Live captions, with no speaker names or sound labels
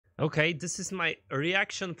Okay, this is my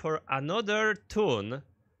reaction for another toon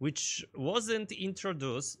which wasn't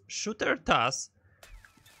introduced, Shooter Taz.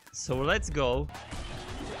 So let's go.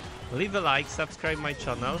 Leave a like, subscribe my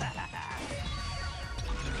channel.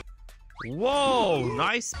 Whoa,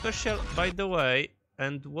 nice special by the way.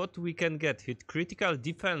 And what we can get? Hit critical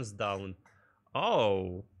defense down.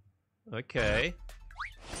 Oh, okay.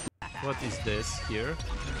 What is this here?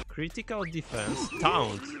 Critical defense,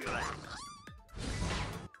 taunt.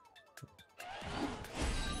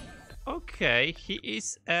 Okay, he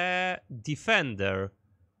is a defender.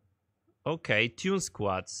 Okay, Toon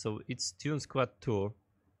Squad, so it's Toon Squad 2.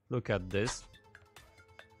 Look at this.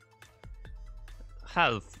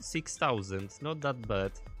 Health, 6000, not that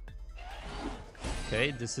bad.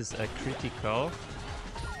 Okay, this is a critical.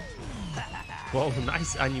 Wow,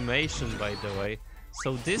 nice animation by the way.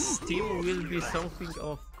 So this team will be something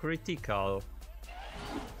of critical,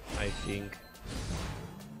 I think.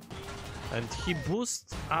 And he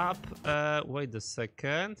boosts up, wait a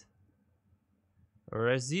second.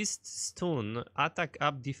 Resist stun, attack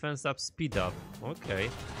up, defense up, speed up. Okay.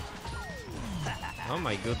 Oh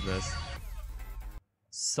my goodness.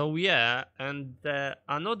 So yeah, and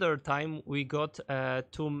another time we got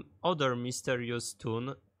two other mysterious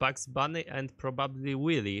toon, Bugs Bunny and probably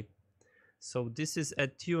Willy. So this is a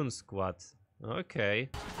Toon Squad. Okay.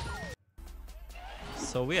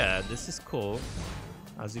 So yeah, this is cool.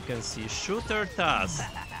 As you can see, Shooter Taz.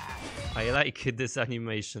 I like this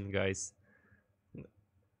animation, guys.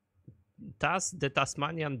 Taz, the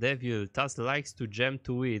Tasmanian Devil. Taz likes to jam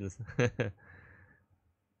to win.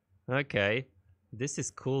 Okay. This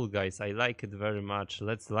is cool, guys. I like it very much.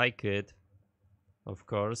 Let's like it. Of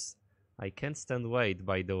course. I can't stand wait,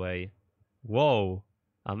 by the way. Whoa.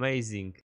 Amazing.